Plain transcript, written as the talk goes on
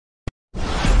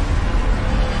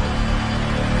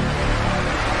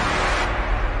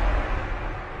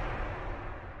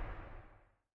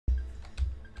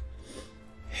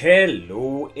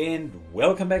Hello and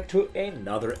welcome back to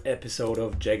another episode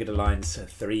of Jagged Alliance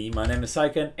 3. My name is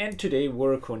Syken and today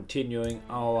we're continuing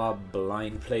our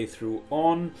blind playthrough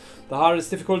on the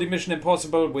hardest difficulty Mission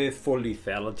Impossible with full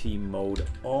lethality mode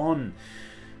on.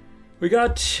 We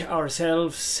got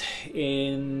ourselves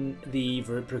in the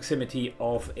very proximity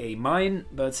of a mine,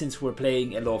 but since we're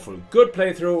playing a lawful good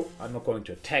playthrough, I'm not going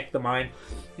to attack the mine.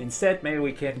 Instead, maybe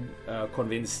we can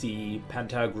convince the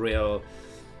Pantagruel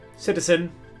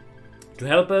citizen to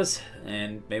help us,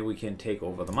 and maybe we can take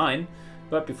over the mine.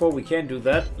 But before we can do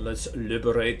that, let's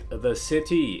liberate the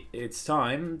city. It's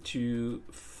time to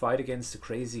fight against the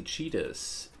crazy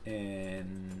cheaters,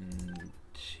 and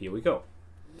here we go.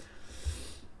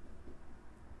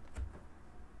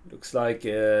 Looks like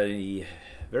very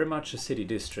much a city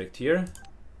district here.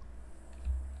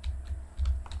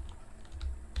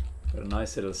 Got a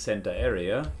nice little center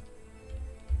area,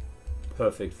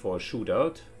 perfect for a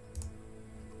shootout.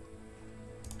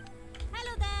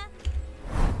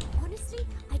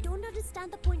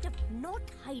 The point of not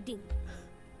hiding.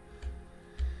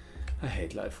 I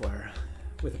hate Livewire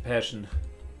with a passion.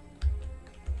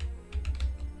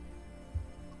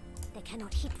 They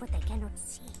cannot hit what they cannot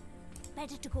see.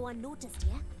 Better to go unnoticed,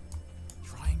 yeah?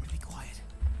 Trying to be quiet.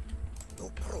 No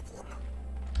problem.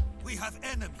 We have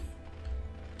enemy.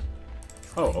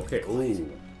 Oh, okay.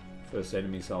 Ooh. First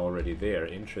enemies are already there.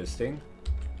 Interesting.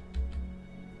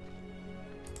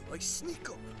 I sneak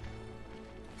up.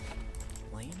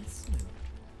 Plain and smooth.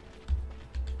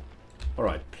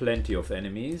 Alright, plenty of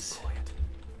enemies. Quiet.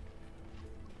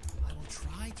 I will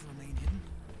try to remain hidden.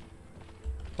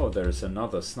 Oh, there's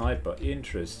another sniper.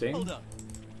 Interesting. Hold up.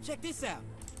 Check this out.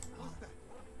 Who's that?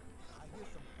 I hear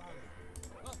some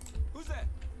firing. Who's that?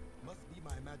 Must be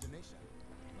my imagination.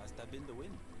 Must have been the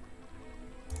wind.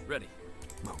 Ready.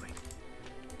 Moving.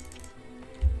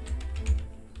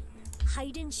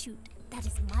 Hide and shoot. That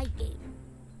is my game.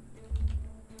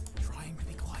 Trying to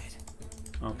be quiet.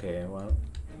 Okay, well.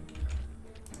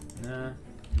 Nah.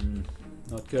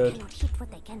 Not They good. cannot hit what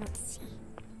they cannot see.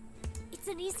 It's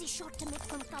an easy shot to make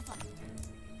from cover.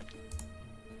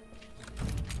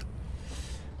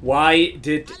 Why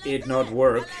did it not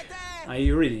work? I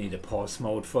really need a pause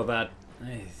mode for that.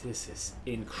 This is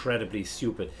incredibly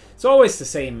stupid. It's always the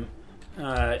same.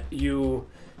 You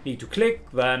need to click,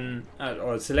 then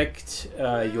or select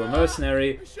your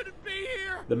mercenary.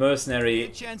 The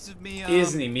mercenary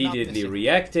isn't immediately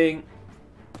reacting.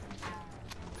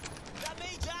 That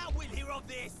means I will hear of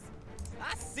this.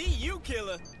 I see you,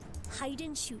 killer. Hide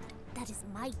and shoot. That is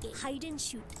my game. Hide and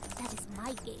shoot. That is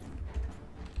my game.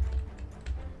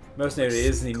 Mercenary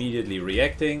isn't immediately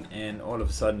reacting, and all of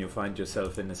a sudden you find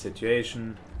yourself in a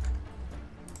situation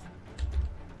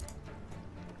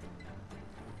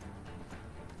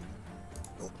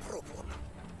No problem.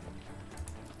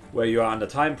 where you are under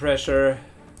time pressure.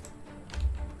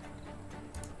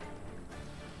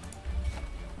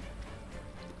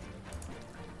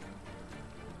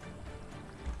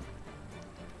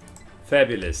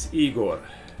 Fabulous. Igor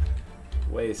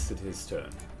wasted his turn.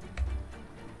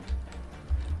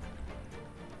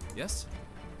 Yes?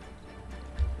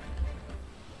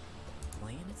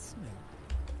 Plain and smooth.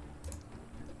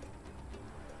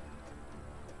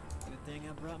 Good thing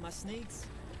I brought my sneaks.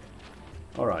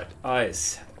 Alright,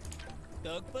 Ice.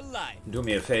 Thug for life. Do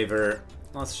me a favor.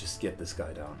 Let's just get this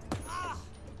guy down.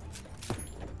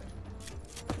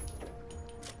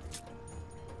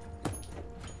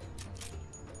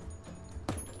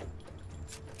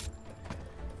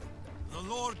 The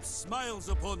Lord smiles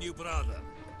upon you, brother.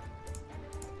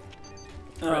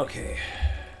 Okay.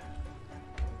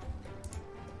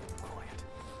 Quiet.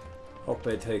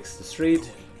 Hoppe takes the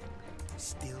street.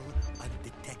 Still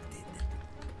undetected.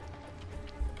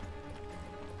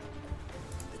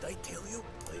 Did I tell you?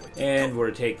 And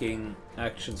we're taking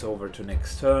actions over to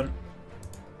next turn.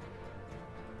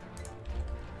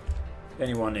 If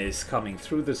anyone is coming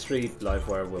through the street,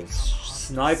 Livewire will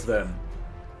snipe them.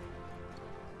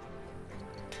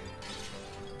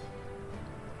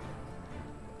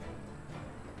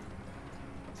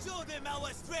 Show them our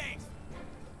strength.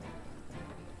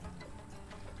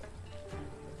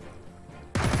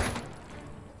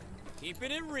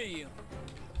 Keeping it real.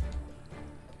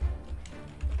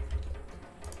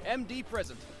 MD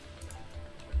present.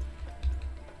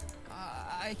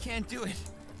 I can't do it.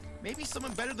 Maybe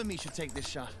someone better than me should take this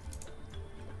shot.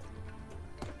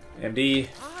 MD,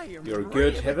 I am you're great,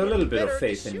 good. but Have a you're little bit better of at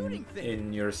faith shooting things.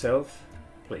 in yourself,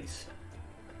 please.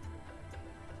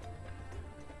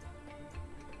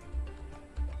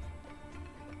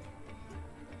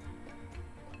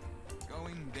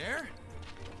 Going there?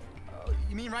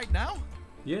 You mean right now?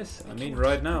 Yes, I They mean cannot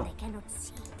right hit now. what they cannot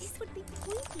see. This would be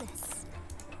pointless.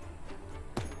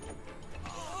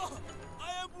 Oh,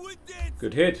 I am wounded.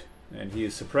 Good hit. And he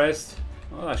is suppressed.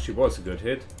 Well, actually was a good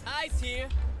hit. Eyes here.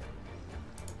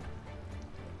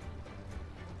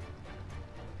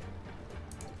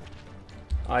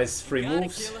 Ice free Got it,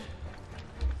 moves. killer.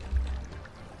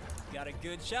 Got a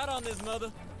good shot on this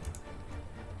mother.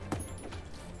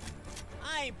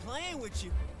 I ain't playing with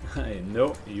you.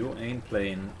 No, you ain't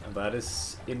playing. That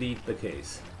is indeed the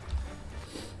case.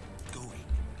 Going.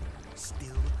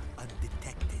 Still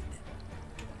undetected.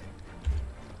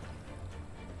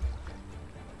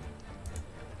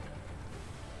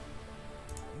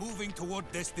 Moving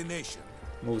toward destination.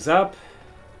 Moves up.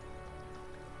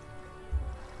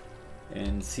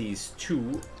 And sees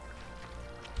 2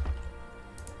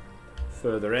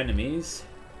 further enemies.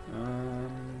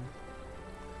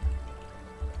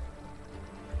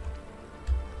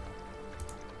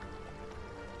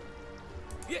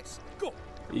 Yes, go.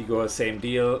 Igor, same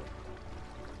deal.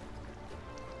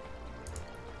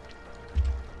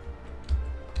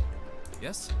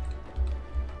 Yes?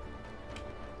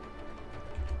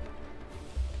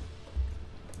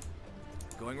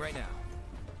 Going right now.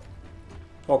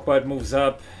 Hawkbite moves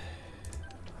up,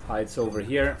 hides over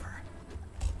here,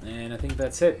 and I think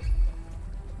that's it.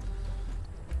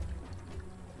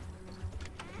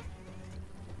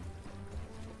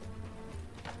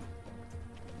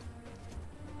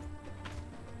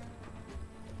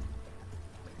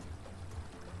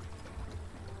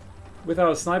 With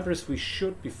our snipers, we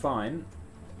should be fine.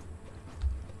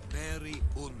 Very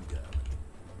Ungar.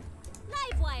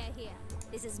 Live wire here.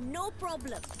 This is no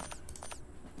problem.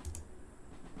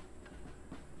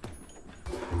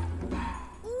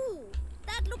 Ooh,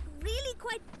 that looked really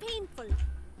quite painful.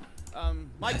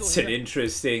 Michael It's an here.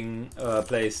 interesting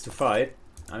place to fight.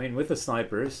 I mean, with the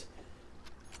snipers.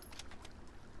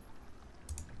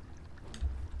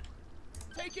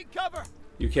 Taking cover.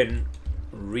 You can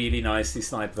really nicely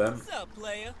snipe them. What's up,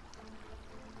 player?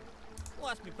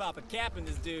 Watch me pop a cap in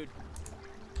this dude.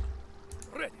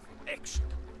 Ready for action.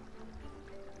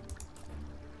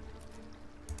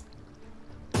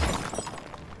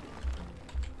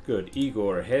 Good.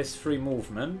 Igor has free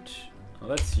movement.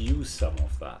 Let's use some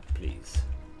of that, please.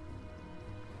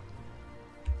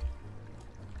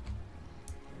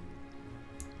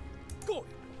 Go.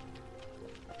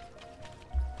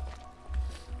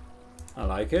 I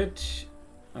like it.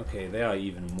 Okay, there are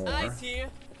even more. Eyes here.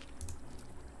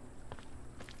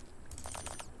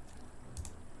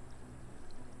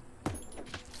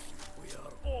 We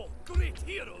are all great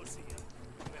heroes here.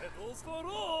 Medals for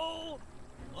all.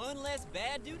 One less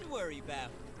bad dude to worry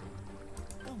about.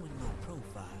 Going low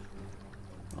profile.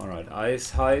 Alright, ice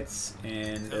heights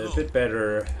and a bit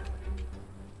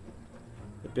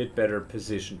better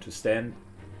position to stand.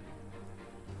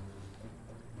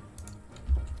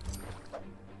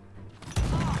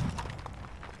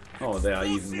 Oh, there are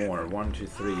even more. 1, 2,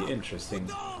 3. Interesting.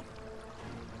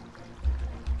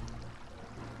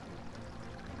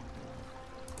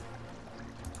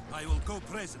 I will go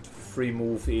present. Free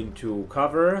move into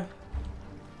cover.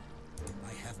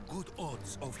 I have good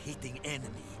odds of hitting enemy.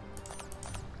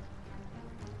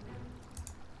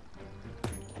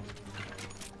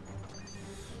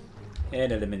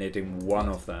 And eliminating one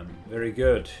of them. Very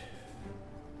good.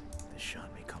 This shot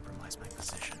may compromise my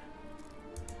position.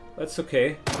 That's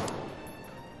okay.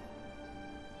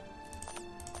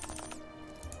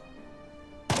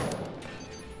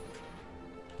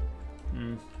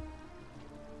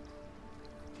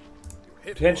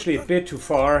 Potentially a bit too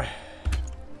far.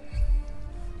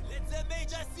 Let the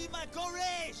major see my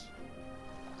courage.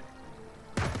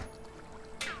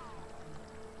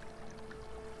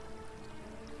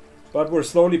 But we're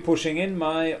slowly pushing in.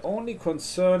 My only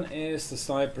concern is the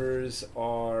snipers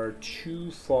are too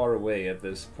far away at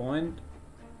this point.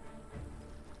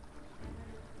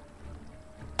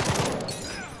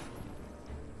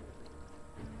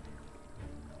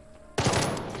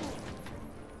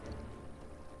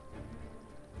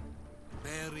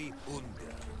 Very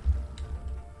Ungar.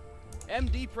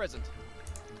 MD present.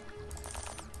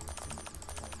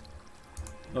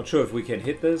 Not sure if we can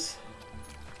hit this.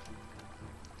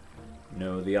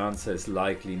 No, the answer is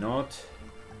likely not.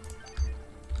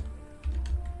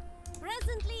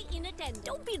 Presently in attendance.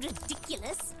 Don't be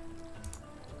ridiculous.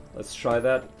 Let's try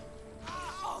that.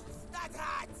 Oh, that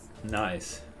hurts.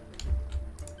 Nice.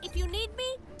 If you need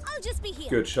me, I'll just be here.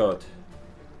 Good shot.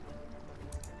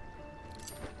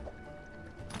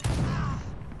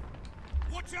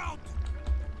 Watch out!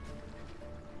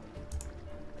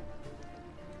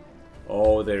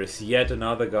 Oh, there's yet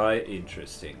another guy.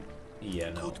 Interesting.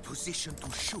 Yeah, no. Good position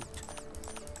to shoot.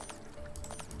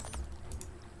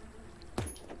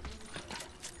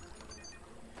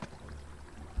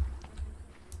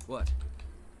 What?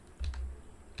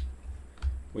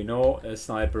 We know a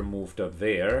sniper moved up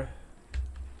there.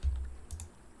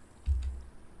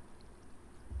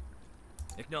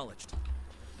 Acknowledged.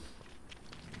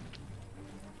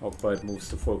 Hawkbite moves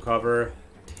to full cover,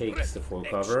 takes the full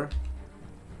cover.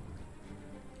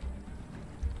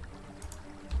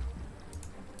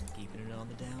 Keeping it on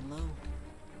the down low.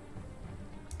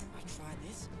 I try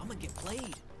this, I'm gonna get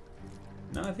played.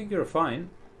 No, I think you're fine.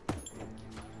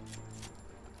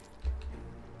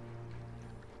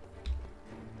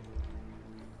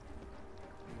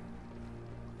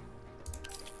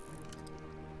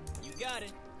 You got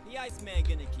it. The Iceman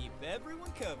gonna keep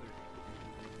everyone covered.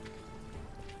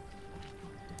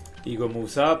 Ego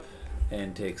moves up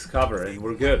and takes cover, and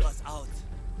we're good. Us out.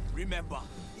 Remember,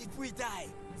 if we die,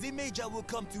 the Major will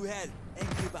come to hell and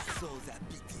give our souls a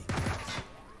beating.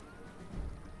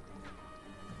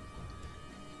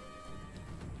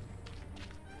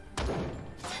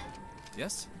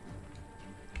 Yes?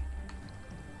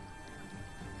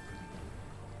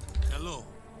 Hello.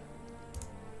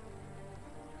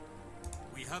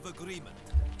 We have agreement.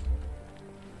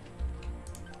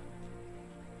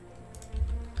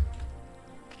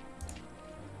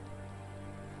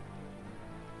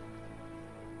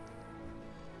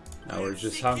 Now we're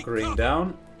just hunkering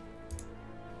down.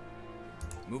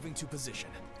 Moving to position.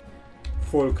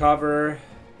 Full cover.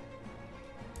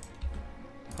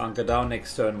 Hunker down,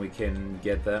 next turn we can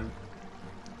get them.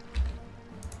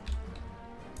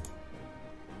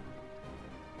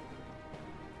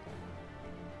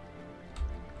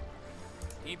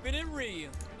 Keeping it real.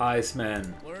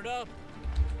 Iceman Word up.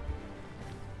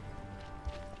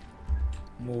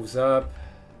 moves up.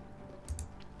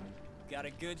 Got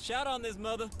a good shot on this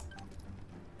mother.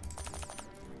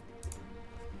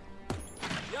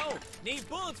 Yo, need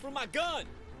bullets for my gun.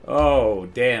 Oh,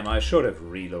 damn, I should have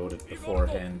reloaded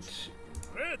beforehand.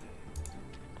 Ready.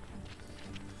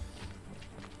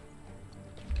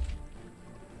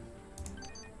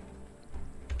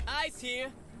 Ice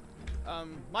here.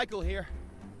 Michael here.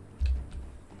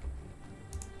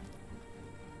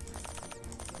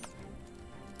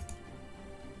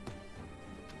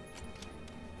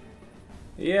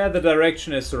 Yeah, the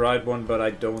direction is the right one, but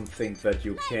I don't think that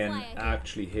you can why I do.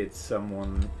 actually hit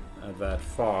someone that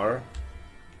far.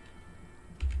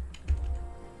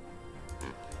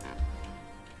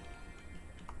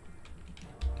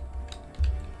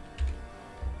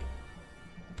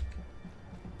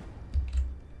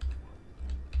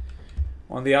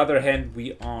 On the other hand,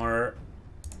 we are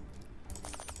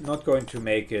not going to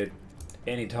make it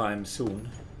anytime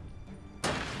soon.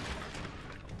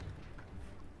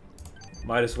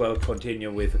 Might as well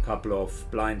continue with a couple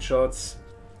of blind shots.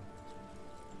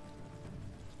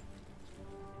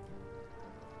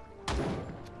 For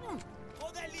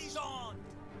the Legion!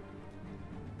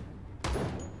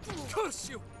 Curse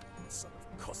you, son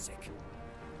of Cossack.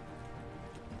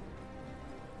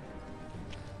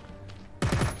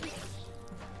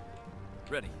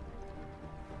 Ready.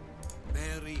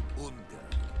 Very under.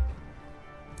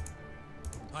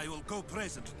 I will go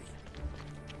presently.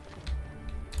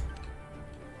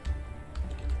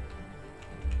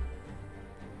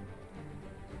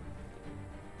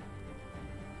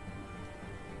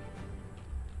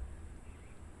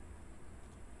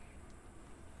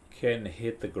 Can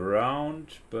hit the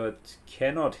ground, but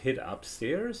cannot hit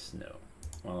upstairs? No.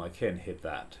 Well, I can hit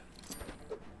that.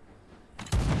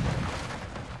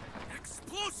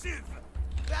 Explosive!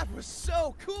 That was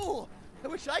so cool! I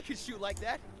wish I could shoot like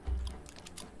that.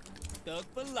 Thug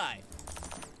for life.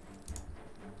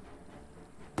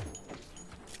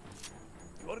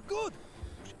 You're good.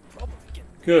 Probably get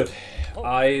Good.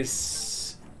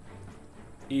 Ice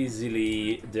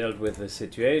easily dealt with the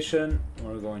situation.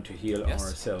 We're going to heal Yes.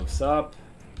 ourselves up.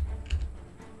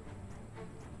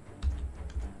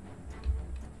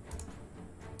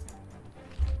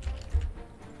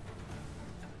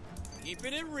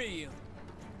 keeping it real.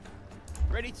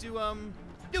 Ready to,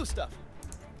 do stuff.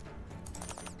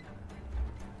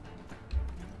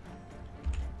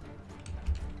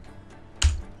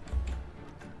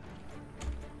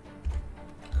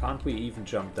 Can't we even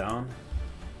jump down?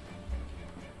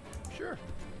 Sure.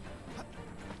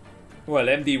 Well,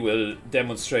 MD will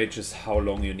demonstrate just how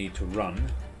long you need to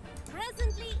run.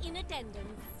 Presently in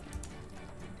attendance.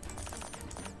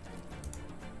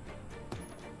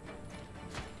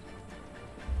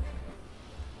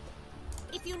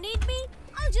 If you need me,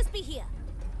 I'll just be here.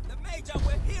 The Major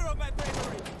will hear of my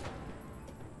bravery.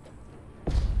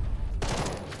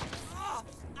 Ah,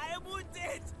 I am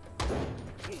wounded.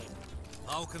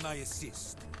 How can I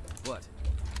assist? What?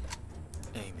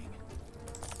 Aiming.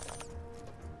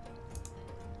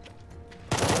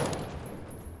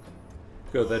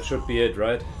 Good, that should be it,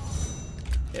 right?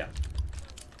 Yeah.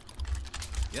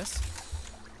 Yes?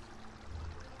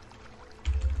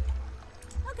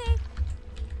 Okay.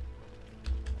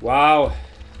 Wow.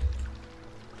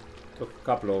 Took a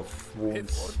couple of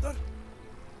wounds.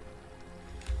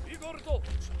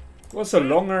 It was a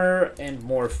longer and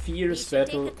more fierce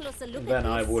battle than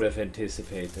I would have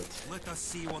anticipated. Let us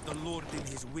see what the Lord in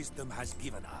his wisdom has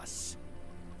given us.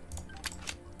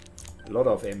 A lot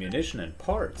of ammunition and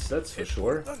parts, that's for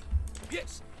sure.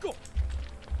 Yes, go.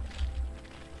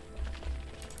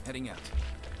 Heading out.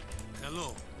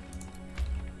 Hello.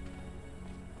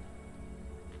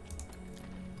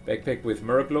 Backpack with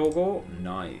Merc logo,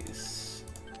 nice.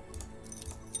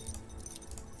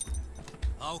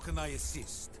 How can I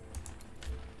assist?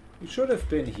 We should have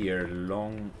been here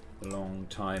long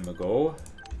time ago.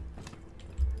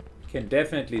 Can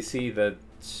definitely see that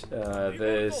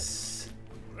this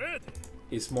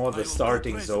is more the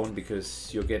starting zone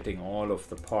because you're getting all of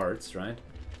the parts, right?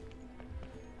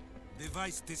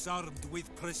 Device disarmed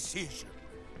with precision.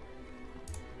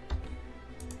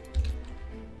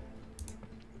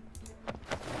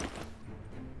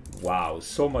 Wow,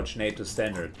 so much NATO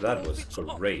standard. That was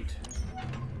great.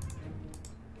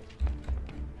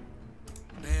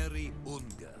 Very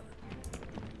Unger.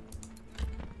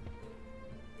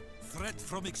 Threat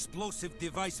from explosive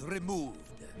device removed.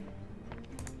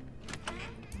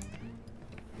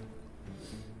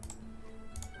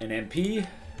 An MP.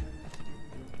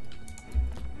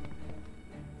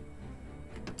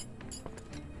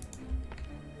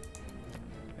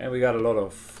 And we got a lot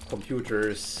of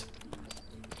computers.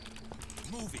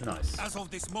 Moving Nice. as of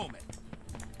this moment.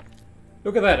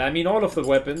 Look at that. I mean, all of the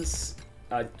weapons,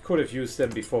 I could have used them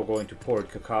before going to Port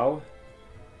Cacao.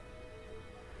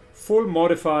 Full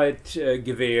modified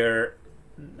Gewehr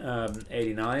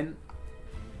 89.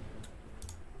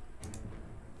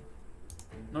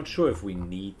 Not sure if we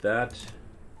need that.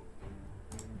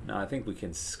 No, I think we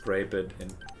can scrape it.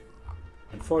 And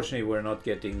unfortunately, we're not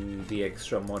getting the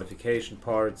extra modification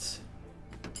parts.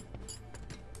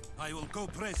 I will go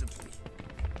presently.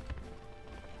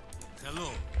 Hello.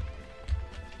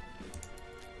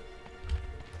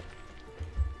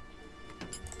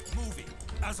 Moving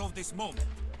as of this moment.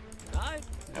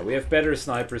 We have better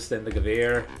snipers than the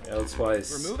Gewehr.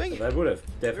 Elsewise, We're moving? that would have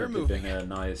definitely moving. been a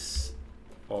nice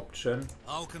option.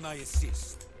 How can I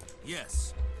assist?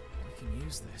 Yes. We can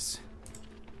use this.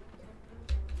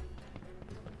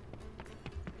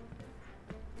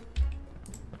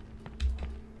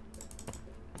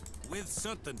 With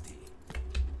certainty.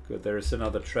 Good, there's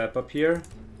another trap up here.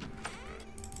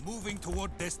 Moving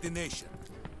toward destination.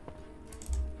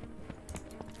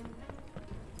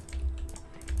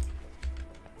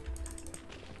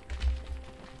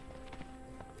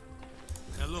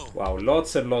 Hello. Wow,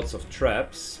 lots and lots of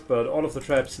traps, but all of the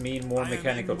traps mean more I am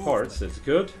mechanical in parts. movement. That's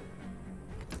good.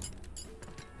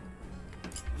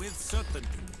 With certainty.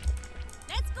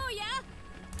 Let's go, yeah?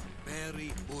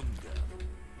 Very Unger.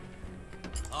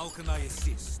 How can I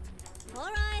assist?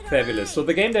 Alright, Fabulous. So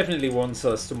the game definitely wants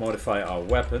us to modify our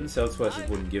weapons, elsewise it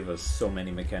wouldn't give us so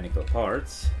many mechanical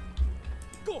parts.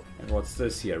 Go. And what's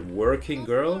this here? Working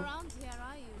girl? Around here,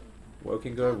 are you?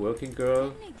 Working girl, working girl,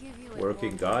 Let me give you a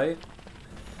working walk. guy.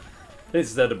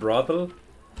 Is that a brothel?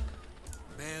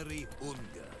 Very Unger.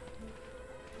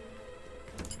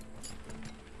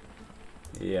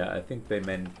 Yeah, I think they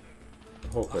meant A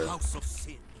hooker. house of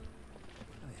sin.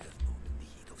 I have no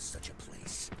need of such a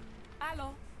place.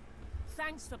 Hello.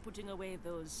 Thanks for putting away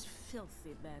those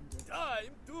filthy bandits.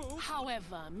 Time to.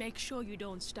 However, make sure you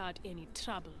don't start any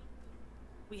trouble.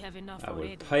 We have enough I will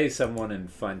already. pay someone and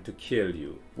find to kill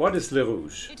you. What is Le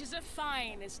Rouge? It is a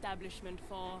fine establishment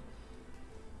for...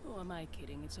 Who am I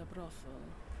kidding? It's a brothel.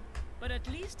 But at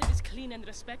least it is clean and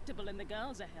respectable and the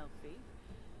girls are healthy.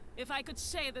 If I could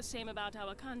say the same about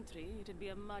our country, it'd be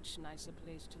a much nicer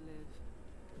place to live.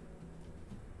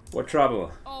 What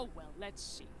trouble? Oh, well, let's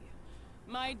see.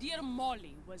 My dear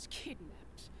Molly was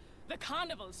kidnapped. The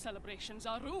carnival celebrations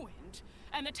are ruined.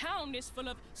 And the town is full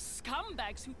of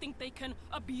scumbags who think they can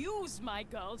abuse my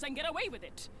girls and get away with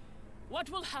it. What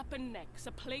will happen next?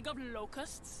 A plague of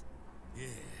locusts?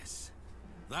 Yes.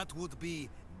 That would be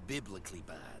biblically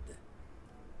bad.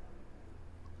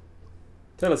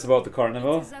 Tell us about the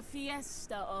carnival. It is a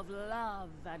fiesta of love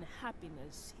and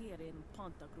happiness here in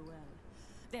Pantagruel.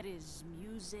 There is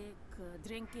music,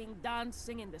 drinking,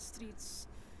 dancing in the streets.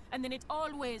 And then it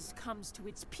always comes to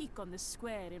its peak on the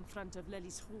square in front of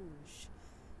L'Hélice Rouge.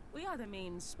 We are the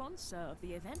main sponsor of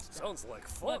the event. Sounds like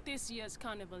fun. But this year's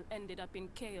carnival ended up in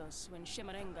chaos when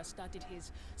Shemarenga started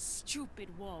his stupid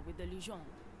war with the Legion.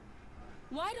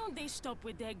 Why don't they stop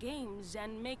with their games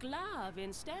and make love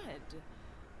instead?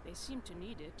 They seem to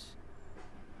need it.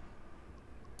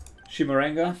 A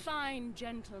Shimaranga? fine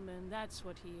gentleman, that's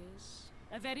what he is.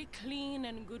 A very clean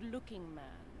and good-looking man.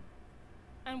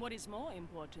 And what is more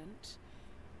important,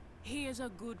 he is a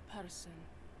good person.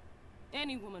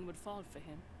 Any woman would fall for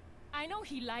him. I know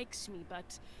he likes me,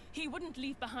 but he wouldn't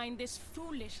leave behind this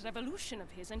foolish revolution of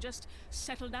his and just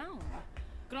settle down.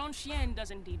 Grand Chien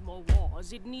doesn't need more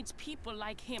wars. It needs people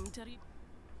like him to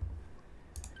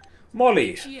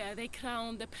Molly! Each year they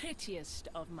crown the prettiest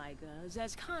of my girls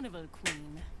as carnival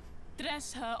queen.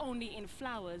 Dress her only in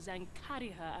flowers and carry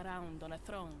her around on a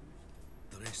throne.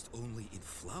 Dressed only in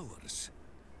flowers.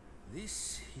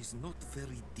 This is not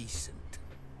very decent.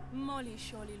 Molly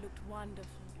surely looked wonderful.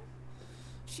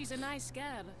 She's a nice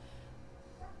girl.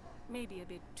 Maybe a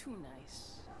bit too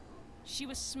nice. She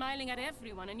was smiling at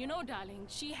everyone, and you know, darling,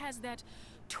 she has that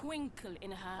twinkle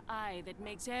in her eye that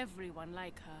makes everyone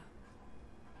like her.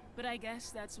 But I guess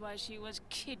that's why she was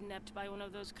kidnapped by one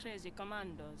of those crazy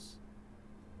commandos.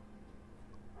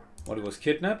 Molly was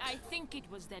kidnapped? I think it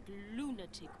was that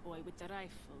lunatic boy with the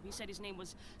rifle. He said his name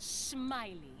was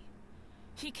Smiley.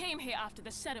 He came here after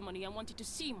the ceremony and wanted to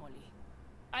see Molly.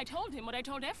 I told him what I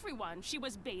told everyone. She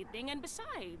was bathing, and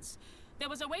besides, there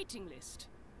was a waiting list.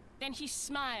 Then he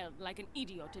smiled like an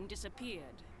idiot and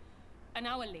disappeared. An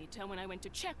hour later, when I went to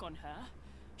check on her,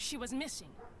 she was missing.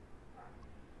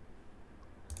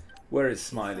 Where is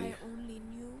Smiley? If I only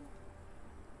knew,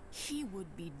 he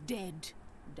would be dead,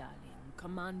 darling,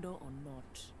 commando or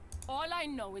not. All I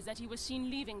know is that he was seen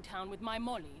leaving town with my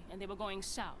Molly, and they were going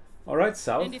south. Alright,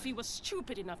 south. And if he was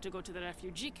stupid enough to go to the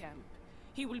refugee camp,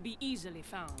 he will be easily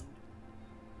found.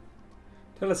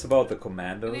 Tell us about the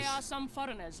commandos. There are some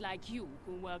foreigners like you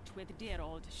who worked with dear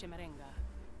old Shimarenga.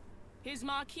 His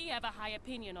Marquis have a high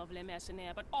opinion of Les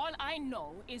Mercenaires, but all I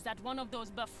know is that one of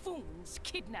those buffoons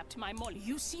kidnapped my Molly.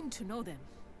 You seem to know them.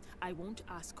 I won't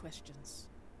ask questions.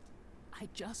 I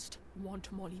just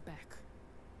want Molly back.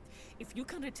 If you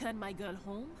can return my girl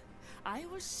home, I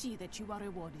will see that you are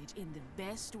rewarded in the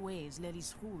best ways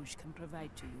L'Hélice Rouge can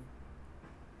provide to you.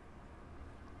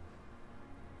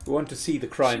 We want to see the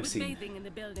crime She was scene. bathing in the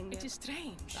building. It is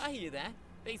strange. I hear that.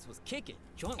 Face was kicking.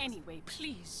 Joint was Anyway,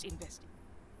 please investigate.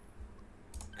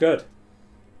 Good.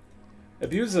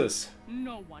 Abusers.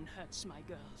 No one hurts my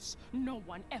girls. No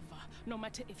one ever. No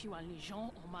matter if you are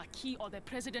Legion or Marquis or the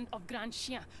president of Grand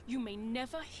Chien, you may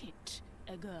never hit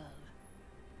a girl.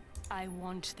 I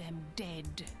want them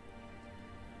dead.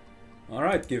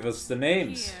 Alright, give us the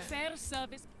names. Here. Fair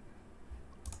service.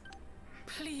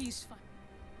 Please find.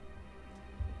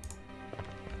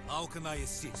 How can I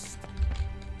assist?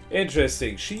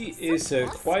 Interesting. She is a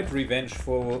quite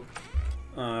revengeful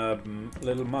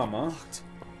little mama.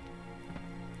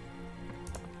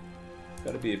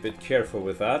 Gotta be a bit careful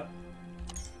with that.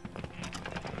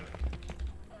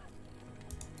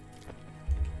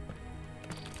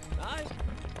 nice.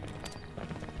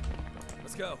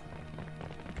 Let's go.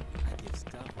 I give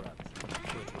stuff rubs,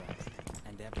 foot rubs,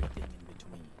 and everything in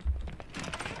between.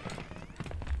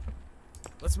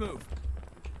 Let's move.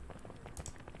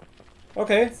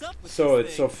 Okay, What's up with so this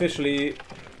it's thing? officially a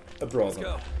Let's brothel.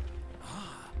 go.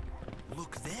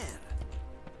 Look there.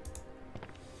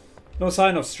 No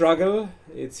sign of struggle.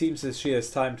 It seems as she has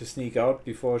time to sneak out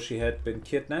before she had been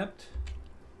kidnapped.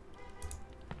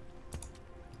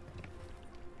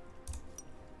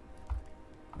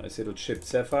 Nice little chipped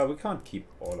sapphire. We can't keep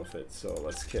all of it, so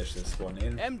let's cash this one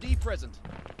in. MD present.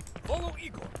 Follow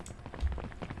Igor.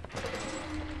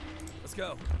 Let's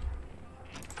go.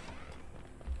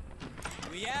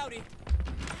 We outie.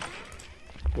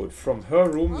 Good. From her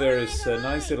room there is a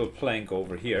nice little plank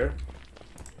over here.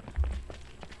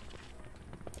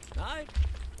 Nice.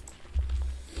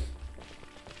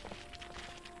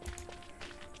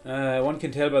 One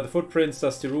can tell by the footprints,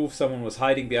 dusty roof, someone was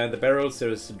hiding behind the barrels. There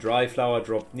is a dry flower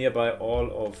dropped nearby. All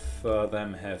of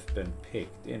them have been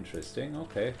picked. Interesting.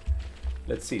 Okay.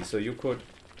 Let's see. So you could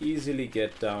easily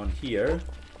get down here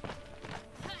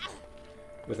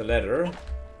with a ladder.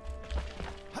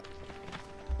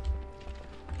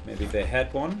 Maybe they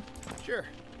had one. Sure,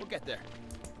 we'll get there.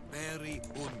 Very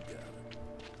Unger.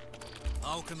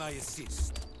 How can I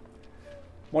assist?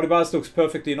 Moribas looks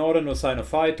perfectly in order, no sign of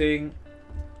fighting.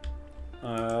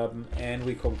 And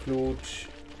we conclude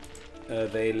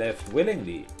they left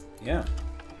willingly. Yeah.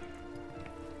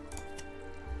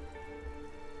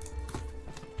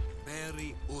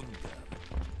 Very Unger.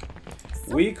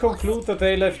 We conclude that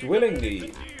they left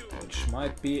willingly, which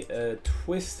might be a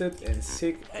twisted and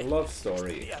sick love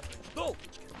story.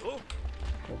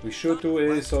 What we should do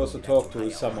is also talk to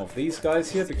some of these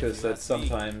guys here, because that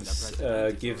sometimes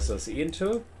gives us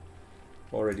intel.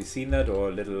 Already seen that,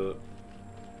 or little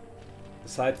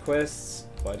side quests,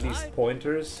 or at least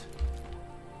pointers.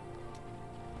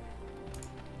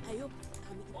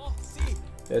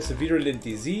 There's a virulent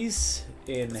disease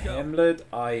in Hamlet,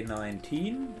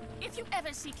 I-19. If you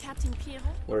ever see Captain Pierrot,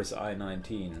 Where's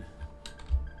I-19?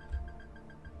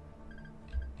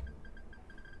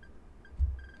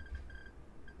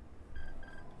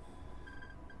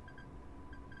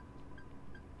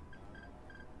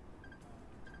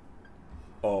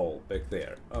 Oh, back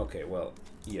there. Okay, well,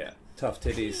 yeah. Tough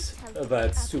titties.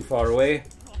 That's too far away.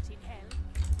 rot in hell.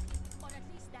 Or at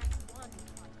least that's one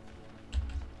part.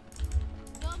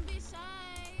 Don't be shy.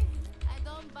 I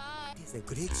don't buy. There's a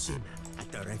great shame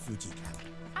at the refugee camp.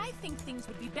 I think things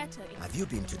would be better if Have you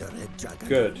been to the Red Dragon?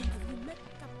 Good. Have you met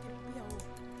Captain Pierrot?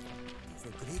 There's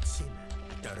a great shame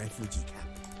at the refugee camp.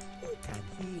 Who can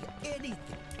heal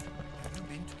anything? Have you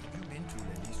been to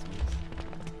Lenny's Rouge?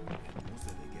 Most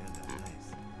of the girls are nice.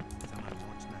 Someone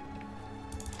watch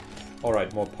night.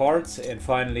 Alright, more parts, and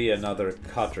finally another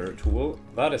cutter tool.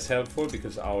 That is helpful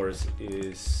because ours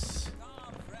is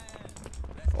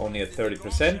only at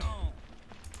 30%.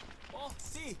 Oh,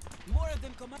 see, more of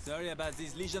them come. Sorry about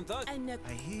this Legion thought. And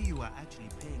I hear you are actually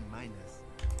paying miners.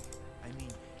 I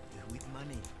mean, with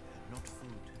money, not food.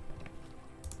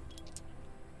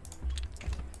 Can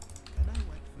I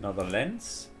wait? Another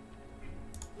lens.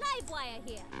 live wire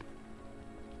here.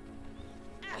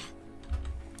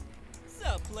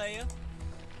 Sup, player?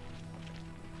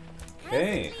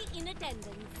 Okay. Presently in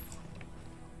attendance.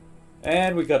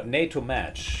 And we got NATO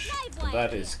match.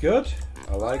 That is good.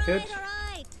 I like it.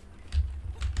 Alright.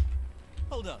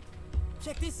 Hold up.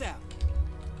 Check this out.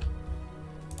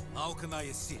 How can I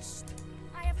assist?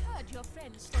 I have heard your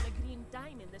friend stole a green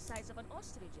diamond the size of an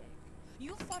ostrich egg.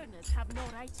 You foreigners have no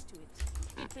rights to it.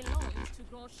 It belongs to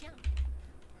Grosjean.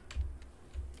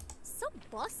 So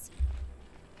bossy.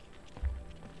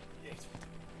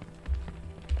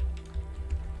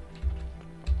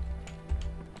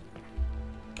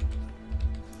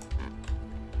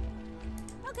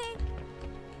 Okay.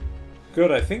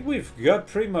 Good, I think we've got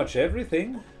pretty much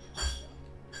everything.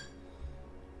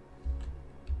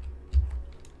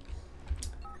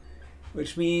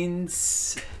 Which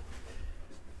means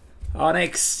our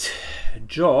next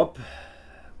job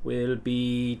will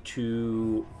be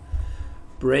to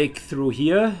break through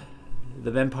here,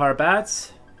 the vampire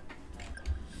bats,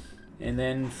 and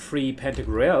then free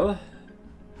Pantagruel.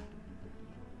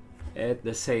 At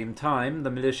the same time, the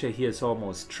militia here is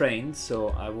almost trained, so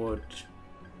I would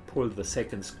pull the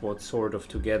second squad sort of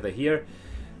together here.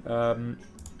 In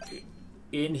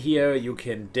here you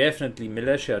can definitely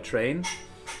militia train.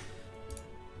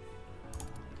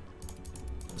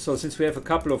 So since we have a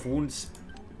couple of wounds,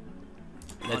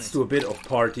 let's do a bit of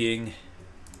partying.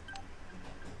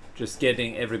 Just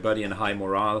getting everybody in high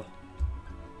morale.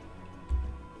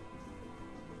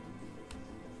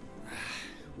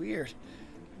 Weird.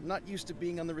 I'm not used to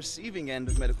being on the receiving end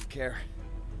of medical care.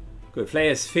 Good, Flay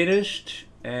has finished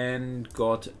and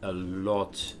got a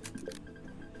lot.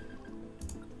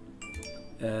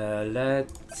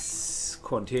 Let's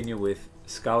continue with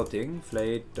scouting.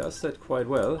 Flay does that quite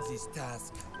well. This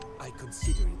task, I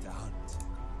consider it a hunt.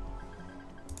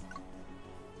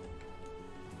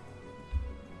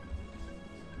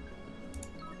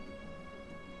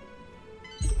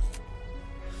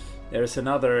 There's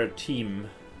another team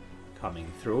coming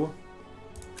through.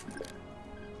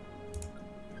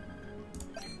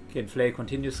 Can Flay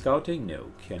continue scouting?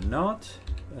 No, cannot.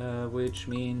 Which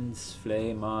means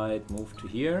Flay might move to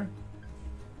here.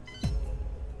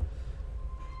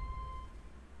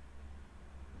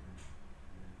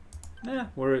 Yeah,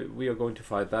 we are going to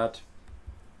fight that.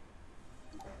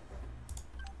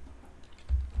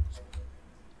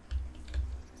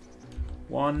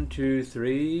 One, two,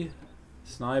 three.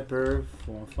 Sniper,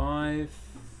 4, 5.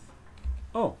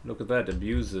 Oh, look at that,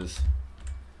 abuses.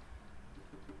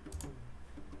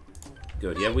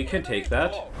 Good, yeah, we can take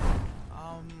that.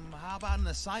 How about an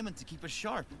assignment to keep us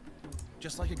sharp?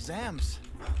 Just like exams.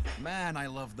 Man, I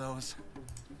love those.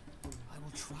 I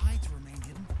will try to remain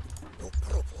hidden. No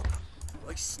problem.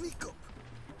 I sneak up.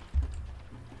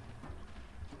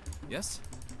 Yes?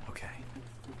 Okay.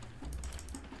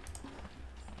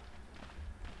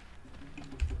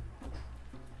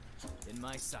 In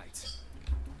my sight.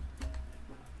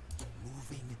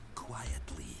 Moving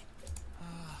quietly.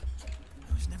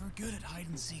 I was never good at hide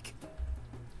and seek.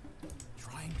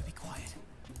 Trying to be quiet.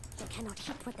 They cannot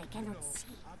hit what they cannot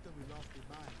see. After we lost the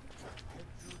mine, I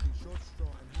drew the short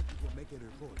straw and had to go make a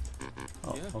report.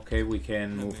 Oh, okay, we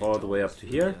can move all the way up to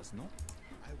here. I was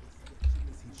watching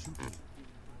as he shoot me.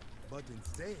 But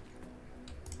instead,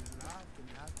 he laughed and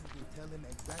asked me to tell him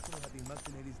exactly how the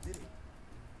mercenaries did it.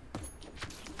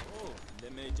 Oh,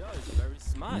 the Major is very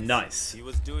smart. Nice. He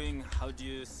was doing, how do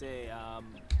you say,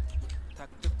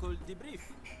 tactical debrief.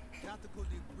 Tactical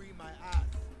debris my ass.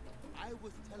 I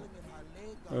was telling him how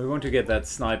leg got We're going to get that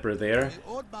sniper there. The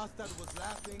old bastard was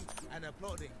laughing and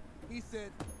applauding. He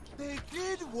said, "They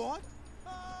did what?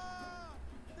 Ah,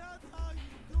 that's how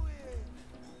you do it."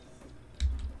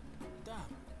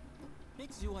 Damn.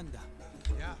 Makes you wonder.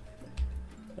 Yeah.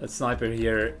 That sniper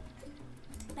here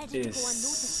Better to is go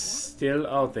unnoticed, still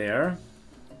out there.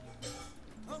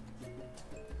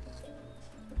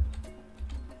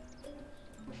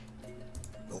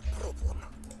 No problem.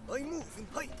 I move in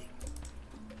hiding.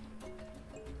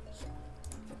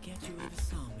 Forget you ever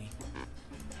saw me.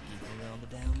 Keep it on the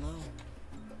down low.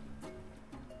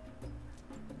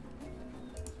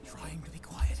 Trying to be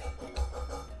quiet.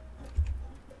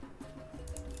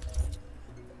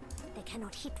 They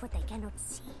cannot hit what they cannot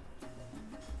see.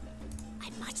 I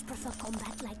much prefer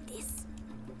combat like this.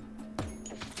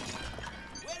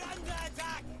 We're under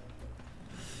attack!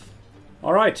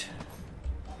 All right.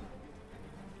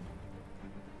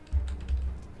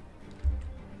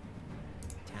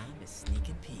 Time to sneak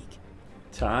and peek.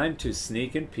 Time to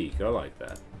sneak and peek. I like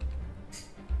that.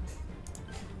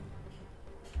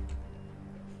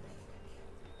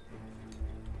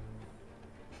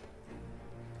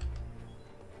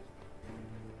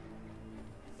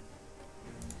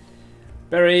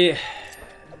 Barry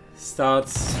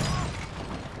starts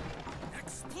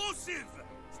Explosive!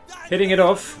 hitting it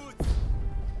off.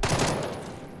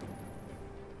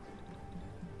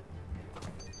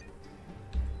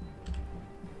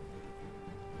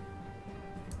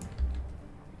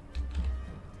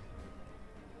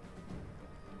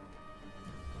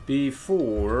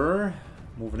 Before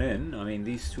moving in, I mean,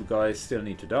 these two guys still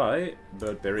need to die,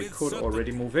 but Barry could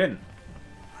already move in.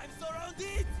 I'm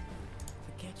surrounded!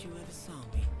 Forget you ever saw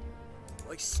me.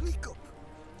 I sneak up.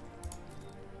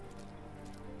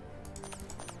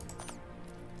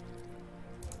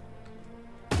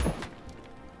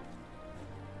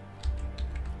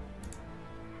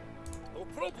 No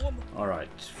problem. Alright,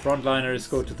 frontliners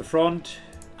go to the front.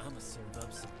 I'ma serve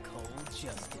up some cold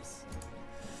justice.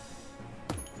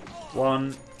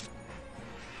 One.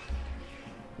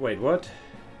 Wait, what?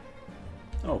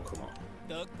 Oh, come on.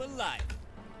 Thug for life.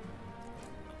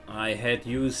 I had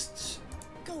used...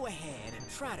 Go ahead and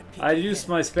try to pick I your used head.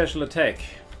 my special attack.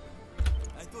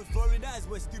 I thought foreigners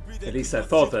were stupid. At least I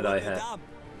thought that I had.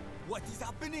 What is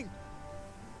happening?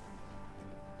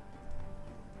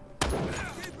 Keeping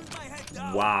my head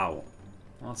down. Wow.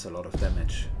 That's a lot of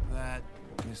damage. That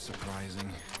is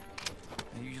surprising.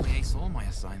 I usually ace all my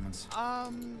assignments.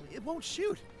 It won't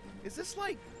shoot. Is this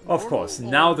like... Of course,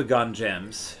 now the gun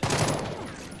jams.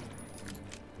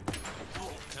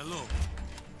 Hello.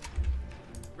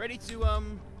 Ready to,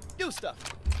 do stuff.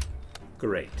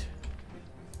 Great.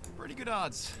 Pretty good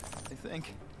odds, I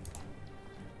think.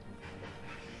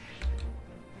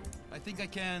 I think I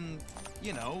can,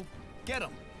 you know, get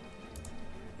him.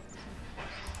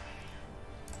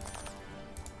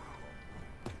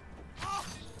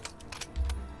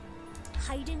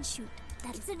 Hide and shoot.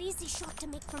 That's an easy shot to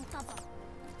make from cover.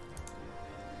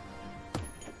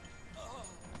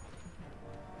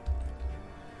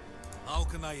 How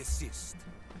can I assist?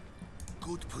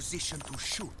 Good position to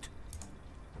shoot.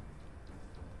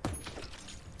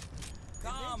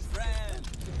 Come, friend.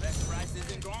 Best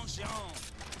prices in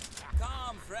Grandchamp.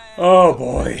 Come, friend. Oh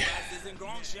boy. Prices in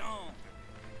Grandchamp.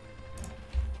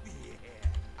 Yeah,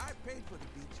 I paid for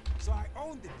the beach, so I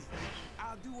own the beach.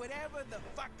 I'll do whatever the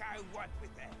fuck I want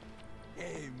with that.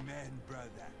 Amen,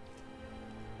 brother.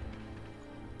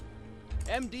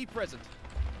 MD present.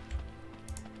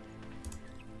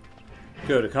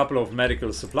 Good, a couple of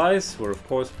medical supplies. We're of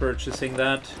course purchasing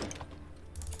that.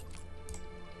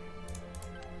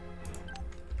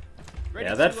 Ready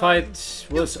Yeah, to, that fight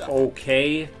do was stuff.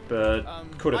 okay, but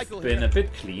could have Michael been here. a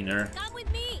bit cleaner. Come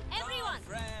with me, everyone! Come,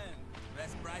 friend.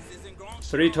 Best prices in Grandchamp.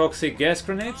 3 toxic gas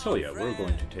grenades? Oh yeah, we're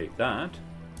going to take that.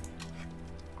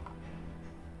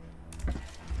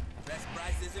 Best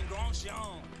prices in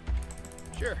Grandchamp.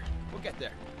 Sure, we'll get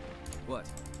there. What?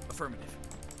 Affirmative.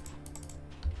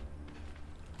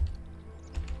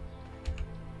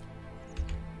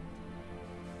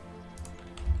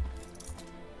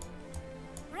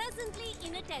 Presently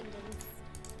in attendance.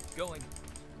 Going.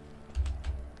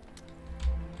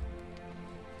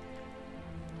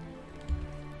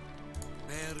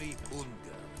 Very Unger.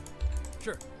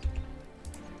 Sure.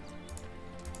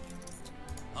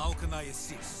 How can I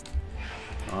assist?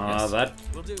 That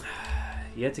Will do.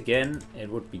 yet again, it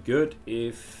would be good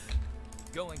if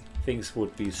Going. things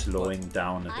would be slowing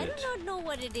down a I bit. do not know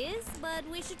what it is, but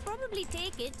we should probably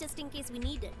take it just in case we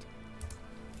need it.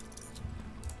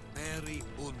 Very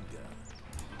Unger.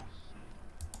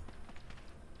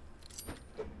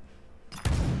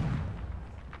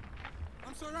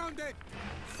 I'm surrounded.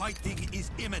 Fighting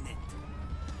is imminent.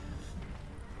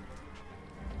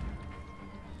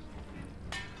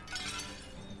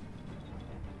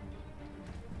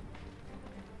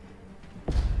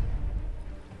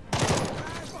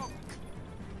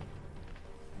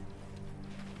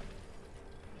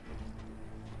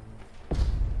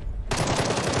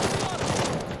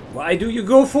 Why do you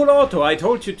go full auto? I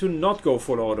told you to not go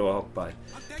full auto, Hawkbite.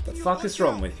 The fuck is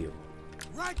wrong with you?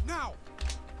 Right now.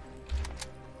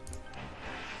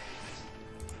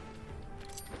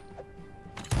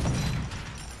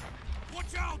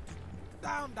 Watch out!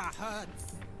 Down the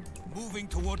herds. Moving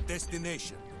toward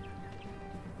destination.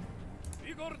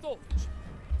 Igor Dovich.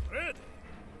 Ready.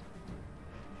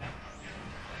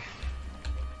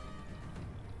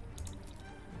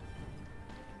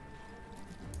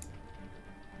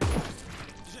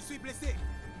 Je suis blessé.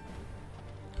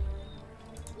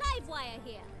 Live wire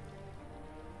here.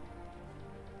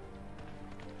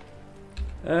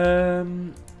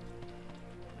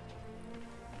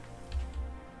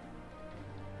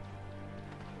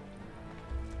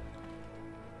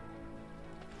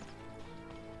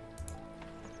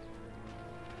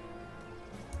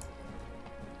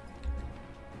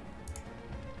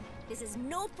 This is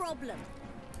no problem.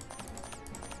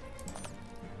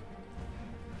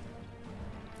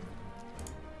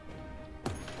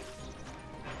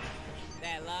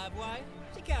 That live wire?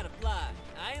 She kinda fly.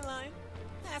 I ain't lying.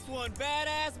 That's one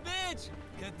badass bitch.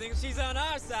 Good thing she's on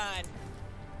our side.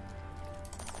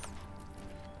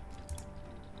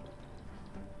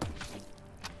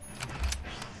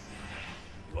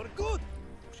 You are good.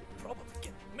 You should probably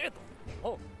get medal.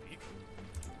 Oh, Igor.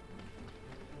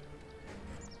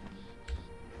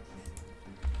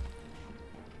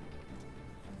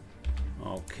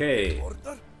 Okay.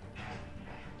 Order?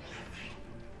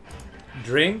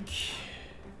 Drink.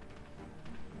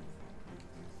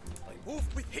 I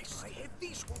move with haste. I have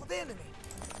visual of enemy.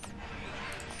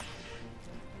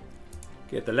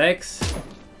 Get the legs.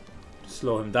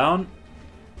 Slow him down.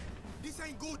 This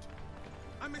ain't good.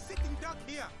 I'm a sitting duck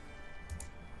here.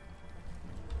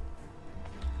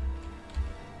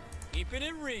 Keeping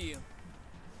it real.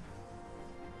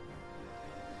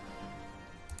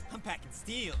 I'm packing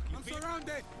steel. You I'm feel-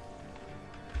 surrounded.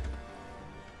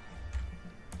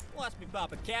 Watch me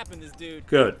pop a cap in this dude.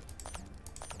 Good.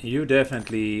 You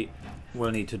definitely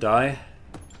will need to die.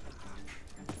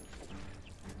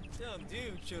 Some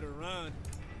dude should have run.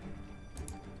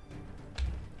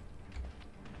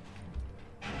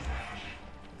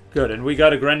 Good, and we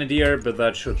got a grenadier, but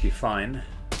that should be fine.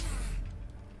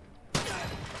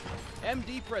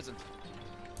 MD present.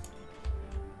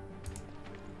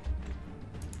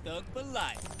 Thug for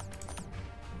life.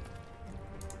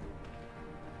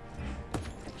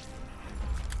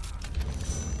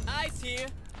 Ice here.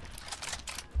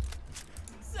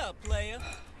 What's up, player?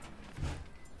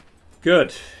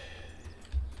 Good.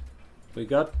 We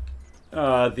got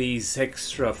these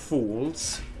extra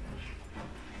fools.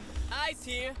 Ice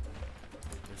here.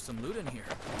 There's some loot in here.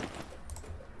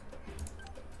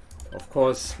 Of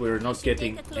course, we're not should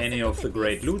getting take a closer any look of the at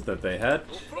great this. loot that they had.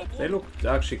 They looked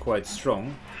actually quite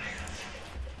strong.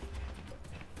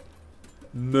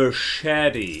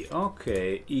 Machete.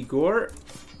 Okay, Igor.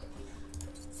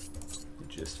 You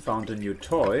just found a new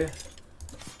toy.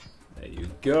 There you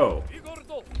go. Igor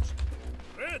Dovich.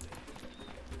 Ready.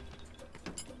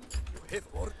 You have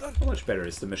order? How much better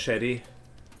is the machete?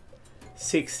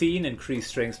 16 increased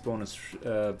strength bonus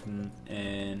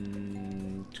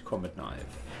and combat knife.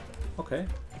 Okay,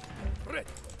 Ready.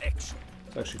 Action.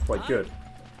 it's actually quite good.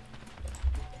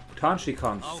 Potentially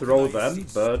can't throw them,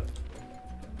 but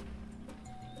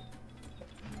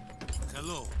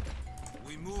Hello.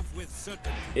 We move with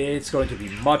certainty. it's going to be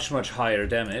much higher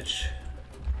damage.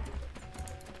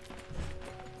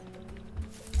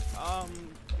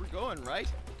 We're going, right?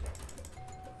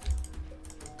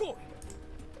 Going.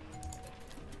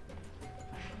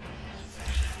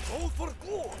 Go for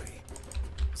glory.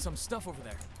 Some stuff over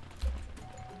there.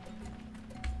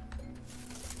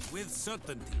 With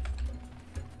certainty.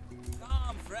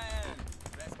 Come, friend.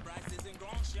 Best prices in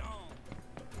Grand Champ.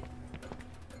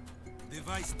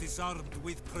 Device disarmed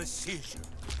with precision.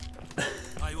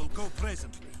 I will go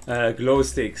presently. Glow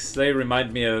sticks. They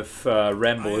remind me of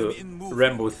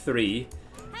Rambo 3.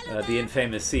 The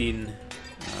infamous scene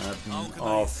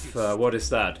of what is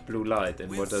that? Blue light.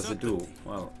 And what does it do?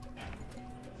 Well,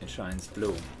 it shines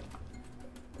blue.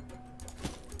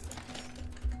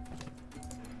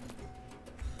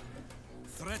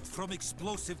 Threat from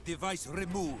explosive device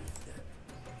removed.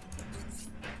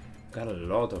 Got a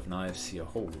lot of knives here.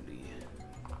 Holy.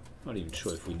 Not even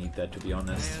sure if we need that, to be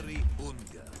honest. Very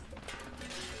unga.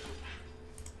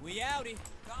 We outie.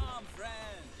 Come, friend.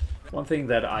 One thing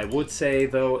that I would say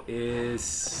though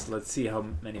is, let's see how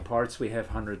many parts we have.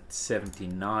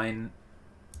 179.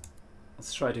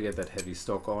 Let's try to get that heavy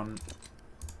stock on.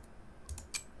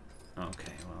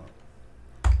 Okay,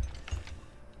 well,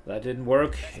 that didn't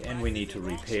work, and we need to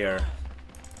repair.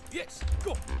 Yes,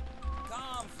 go.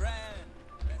 Come, friend.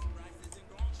 Best prices in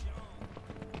Grand Chien.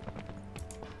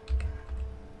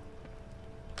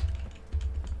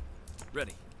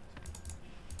 Ready.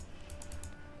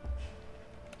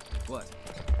 What?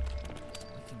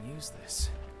 We can use this.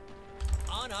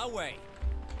 On our way.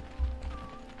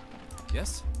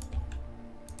 Yes?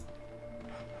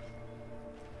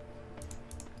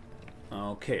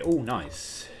 Okay, oh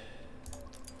nice.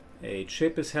 A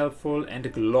chip is helpful and a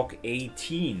Glock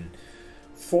 18.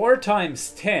 4 times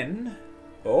 10.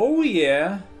 Oh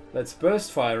yeah, that's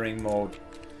burst firing mode.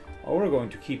 Oh, we're going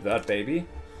to keep that, baby.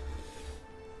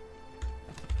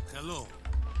 Hello.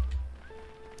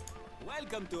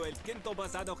 Welcome to El Quinto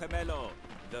Pasado Gemelo,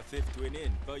 the 5th twin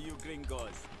in for you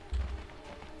gringos.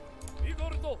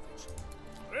 Igor Dovich,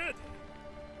 ready.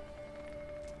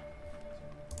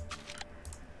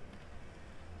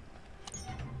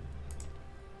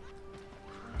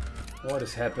 What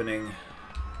is happening?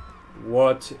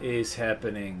 What is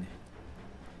happening?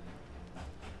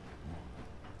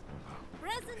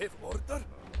 Present. Have order?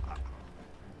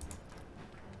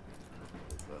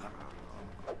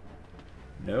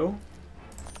 No?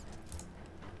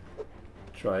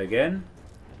 Try again.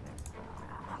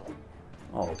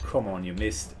 Oh, come on, you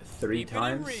missed 3 Keeping it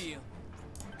times. real.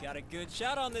 Got a good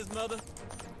shot on this mother.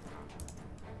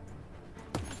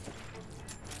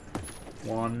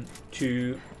 1,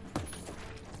 2,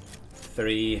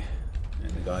 3,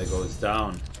 and the guy goes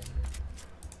down.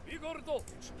 Igor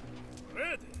Dovich,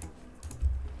 ready.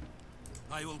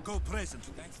 I will go present.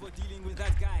 Thanks for dealing with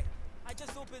that guy. I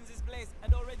just opened this place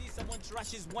and already someone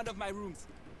trashes one of my rooms.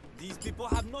 These people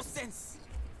have no sense.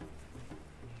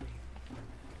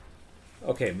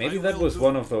 Okay, maybe that was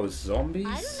one of those zombies?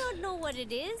 I do not know what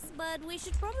it is, but we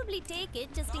should probably take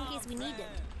it just in case we need it.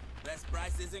 Best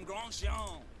prices in Grand Chien.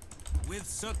 With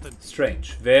certainty.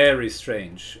 Strange, very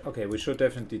strange. Okay, we should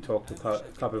definitely talk to a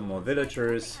couple more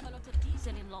villagers. I have a lot of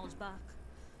diesel in Launchback,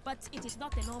 but it is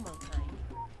not the normal kind.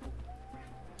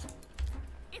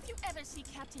 If you ever see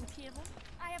Captain Pierrot,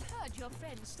 I have heard your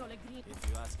friend stole a green. If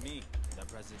you ask me, the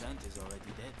president is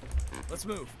already dead. Let's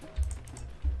move.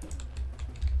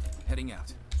 Heading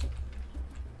out.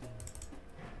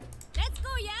 Let's go,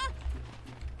 yeah?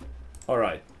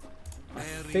 Alright, I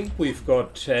think we've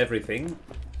got everything.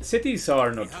 Cities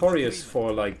are notorious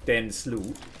for like dense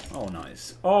loot. Oh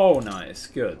nice. Oh nice,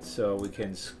 good. So we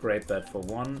can scrape that for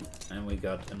 1, and we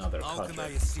got another How can I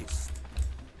cutter. assist?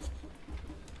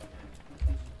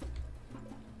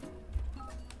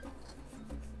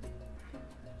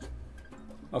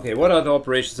 Okay, what are the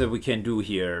operations that we can do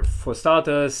here? For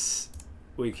starters,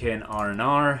 we can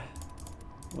R&R,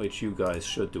 which you guys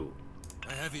should do.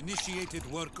 I have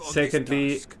initiated work on Secondly,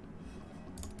 this task.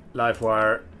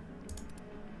 Livewire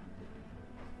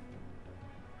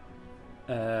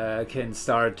can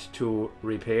start to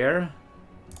repair.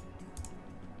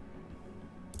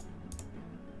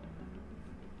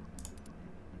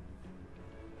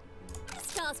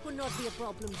 This task will not be a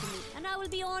problem to me, and I will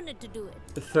be honored to do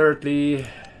it. Thirdly,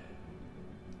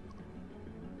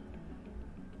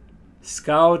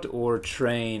 scout or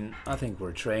train. I think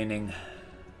we're training.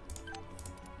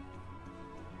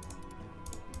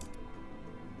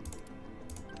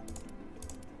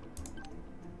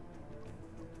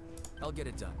 I'll get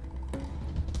it done.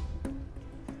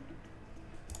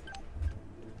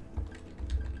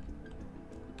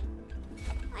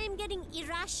 I am getting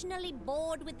irrationally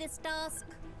bored with this task.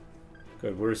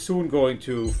 Good, we're soon going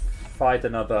to fight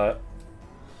another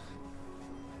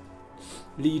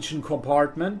Legion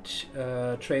compartment.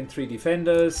 Train 3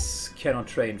 defenders, cannot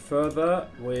train further,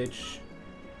 which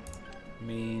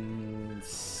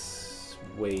means...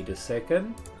 Wait a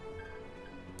second.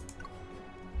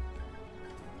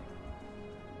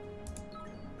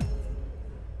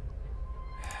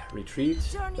 Retreat,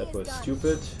 Journey that is was done.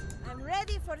 stupid. I'm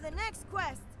ready for the next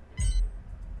quest.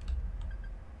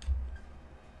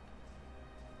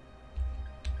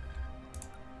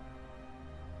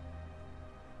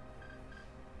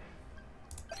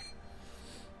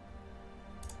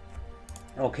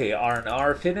 Okay,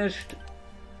 R&R finished.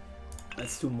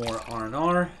 Let's do more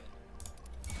R&R.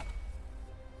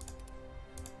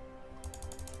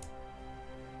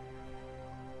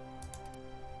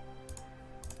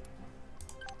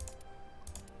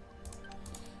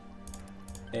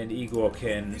 And Igor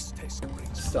can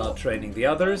start training the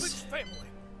others.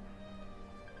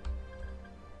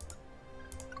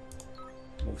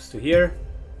 Moves to here.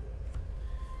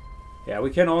 Yeah, we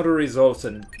can auto-resolve,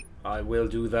 and I will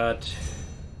do that.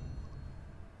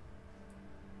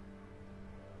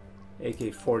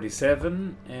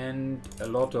 AK-47 and a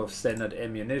lot of standard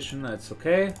ammunition, that's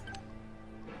okay.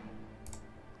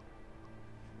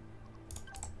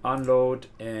 Unload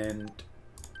and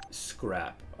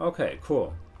scrap. Okay,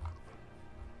 cool.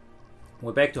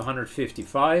 We're back to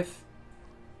 155.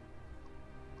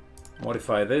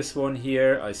 Modify this one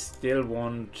here. I still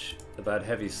want that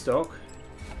heavy stock.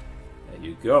 There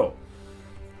you go.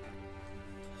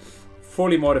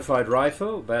 Fully modified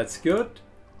rifle, that's good.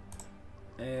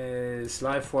 Is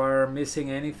Livewire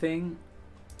missing anything?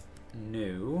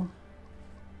 No.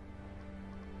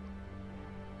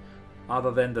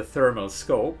 Other than the thermal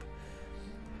scope.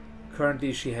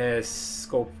 Currently she has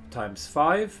scope times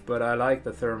 5, but I like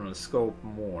the thermal scope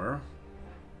more.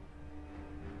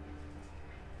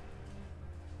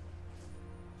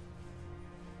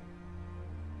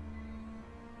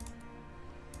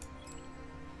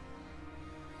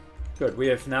 Good, we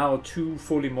have now 2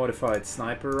 fully modified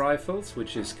sniper rifles,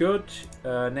 which is good.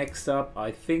 Next up, I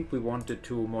think we wanted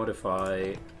to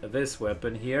modify this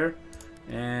weapon here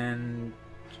and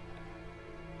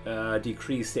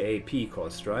decrease the AP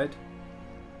cost, right?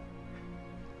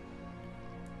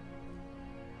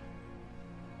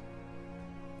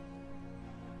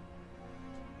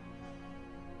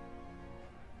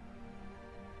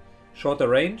 Shorter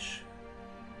range.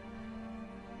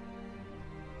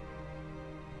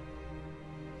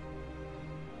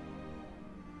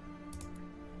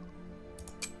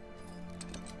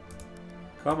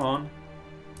 Come on.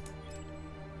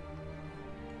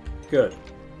 Good.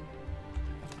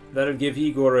 That'll give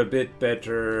Igor a bit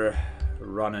better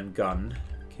run and gun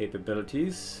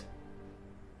capabilities.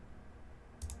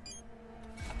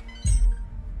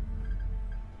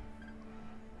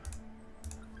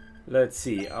 Let's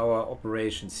see our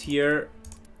operations here.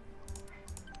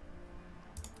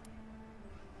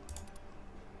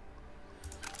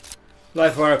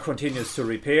 Livewire continues to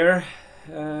repair.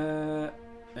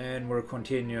 And we're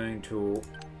continuing to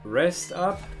rest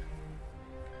up.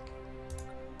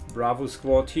 Bravo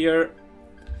squad here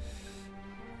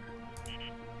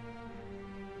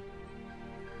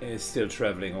is still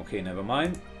traveling. Okay, never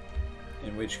mind.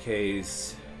 In which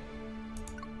case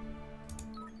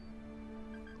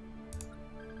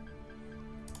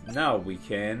now we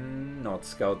can not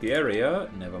scout the area.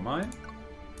 Never mind.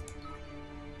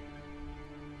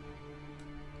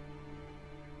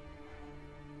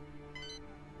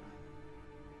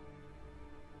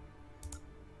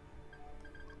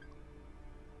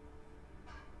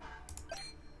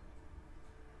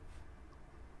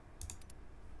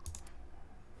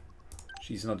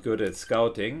 She's not good at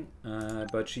scouting,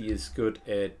 but she is good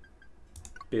at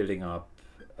building up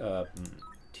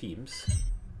teams.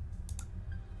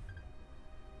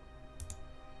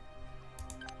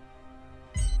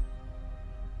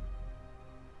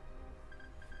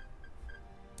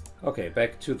 Okay,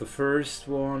 back to the first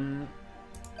one.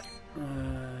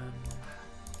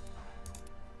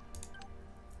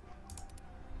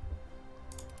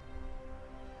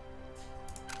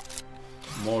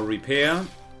 More repair.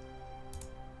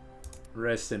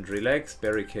 Rest and relax.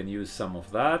 Barry can use some of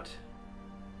that.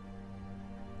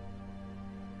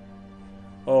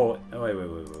 Oh, wait.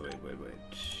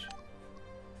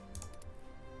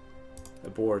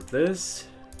 Abort this.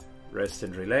 Rest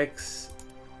and relax.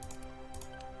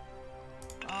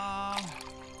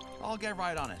 I'll get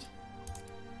right on it.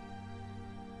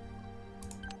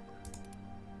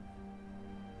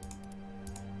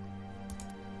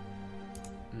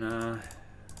 Nah,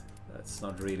 that's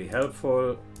not really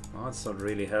helpful. That's not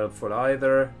really helpful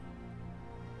either.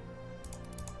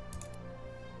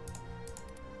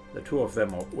 The two of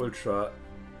them are ultra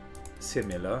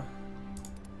similar.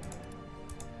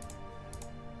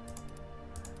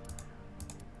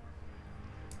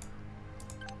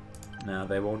 Now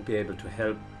they won't be able to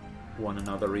help one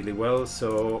another really well,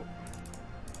 so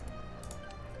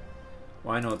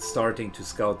why not starting to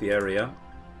scout the area?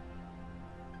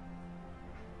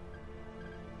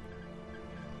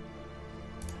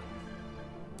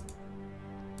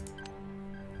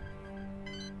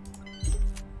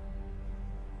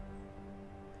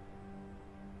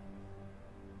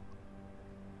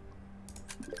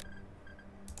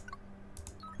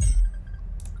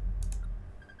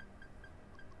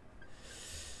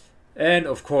 And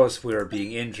of course we're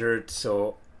being injured,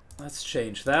 so let's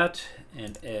change that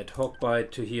and add Hogbite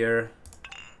to here.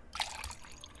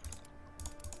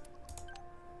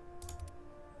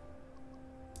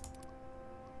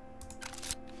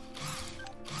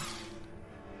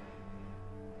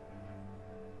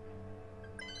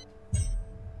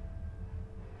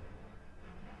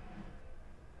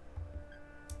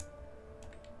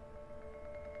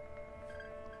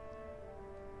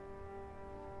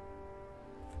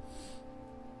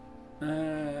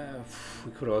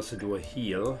 We could also do a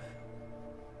heal.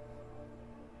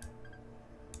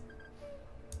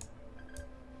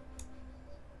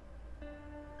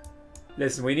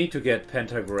 Listen, we need to get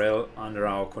Pentagrel under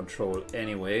our control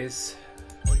anyways.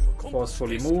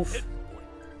 Forcefully move.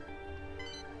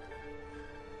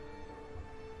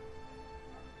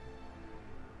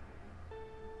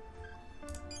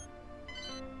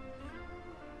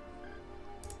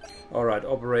 Alright,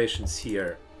 operations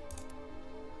here.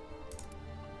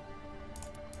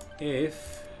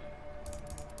 If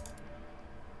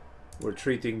we're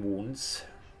treating wounds,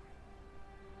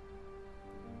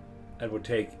 that would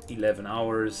take 11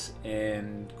 hours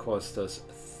and cost us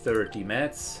 30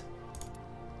 meds.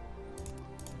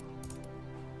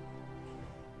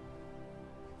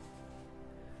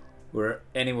 We're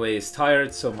anyways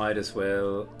tired, so might as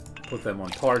well put them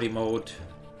on party mode.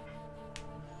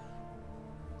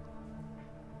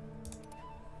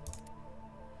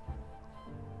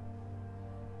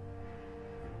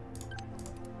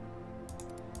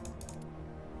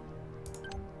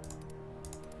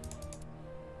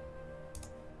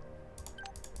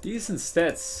 Decent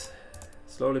stats.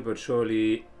 Slowly but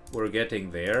surely we're getting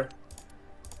there.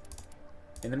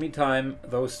 In the meantime,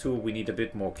 those two, we need a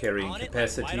bit more carrying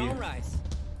capacity.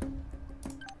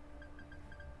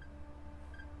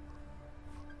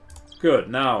 Good,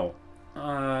 now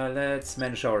let's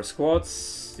manage our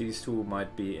squads. These two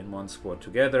might be in one squad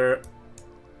together.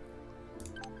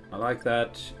 I like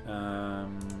that.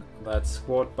 That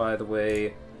squad, by the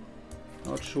way,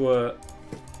 not sure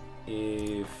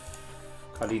if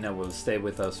Kalina will stay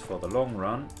with us for the long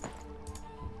run.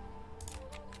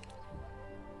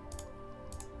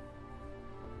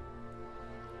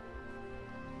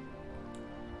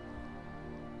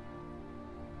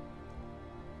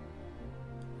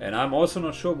 And I'm also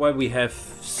not sure why we have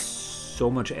so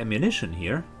much ammunition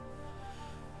here.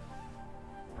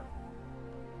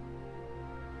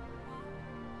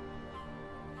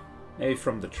 Maybe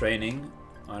from the training,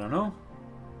 I don't know.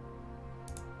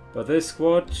 But this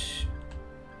squad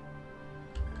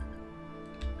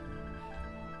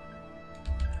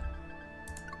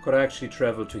could actually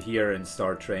travel to here and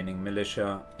start training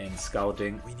militia and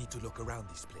scouting. We need to look around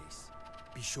this place.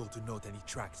 Be sure to note any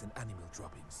tracks and animal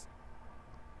droppings.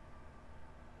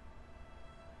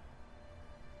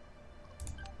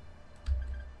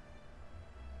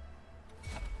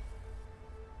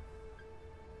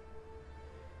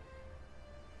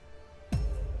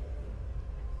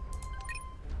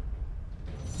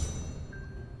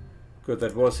 Good,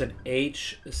 that was an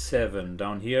H7.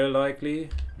 Down here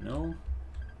likely? No?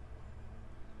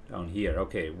 Down here,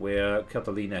 okay, where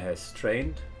Catalina has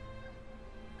trained.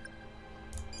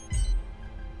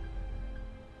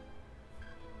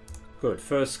 Good,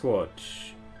 first squad.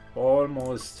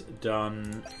 Almost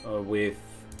done with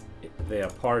their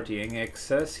partying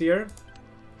excess here.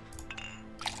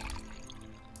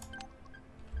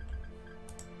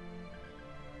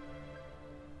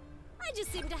 I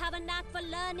just seem to have a knack for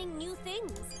learning new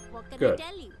things. What can Good. I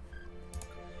tell you?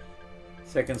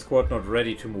 Second squad not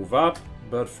ready to move up,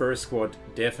 but first squad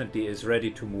definitely is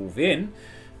ready to move in.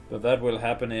 But that will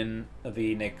happen in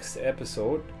the next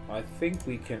episode. I think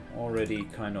we can already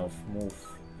kind of move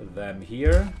them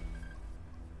here.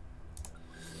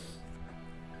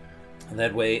 And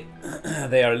that way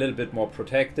they are a little bit more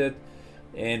protected.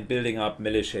 And building up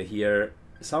militia here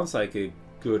sounds like a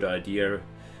good idea.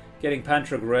 Getting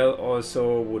Pantagruel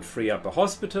also would free up a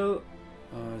hospital.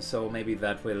 So maybe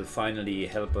that will finally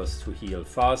help us to heal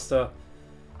faster.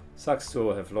 Sucks to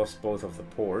have lost both of the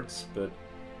ports, but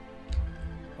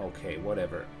okay,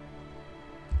 whatever.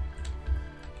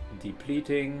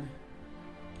 Depleting.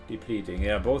 Depleting.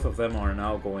 Yeah, both of them are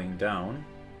now going down.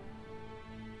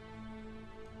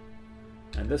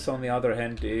 And this, on the other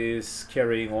hand, is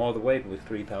carrying all the weight with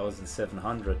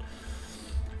 3,700.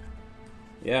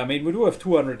 Yeah, I mean, we do have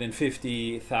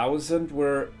 250,000.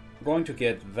 We're going to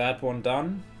get that one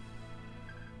done.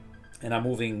 And I'm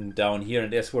moving down here,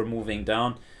 and as we're moving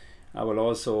down, I will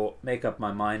also make up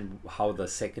my mind how the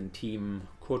second team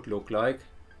could look like.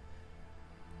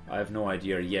 I have no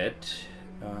idea yet.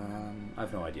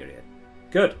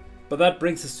 Good. But that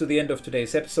brings us to the end of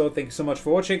today's episode. Thank you so much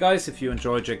for watching, guys. If you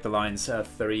enjoyed Jagged Alliance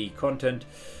 3 content,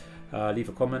 leave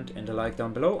a comment and a like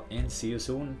down below, and see you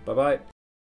soon. Bye bye.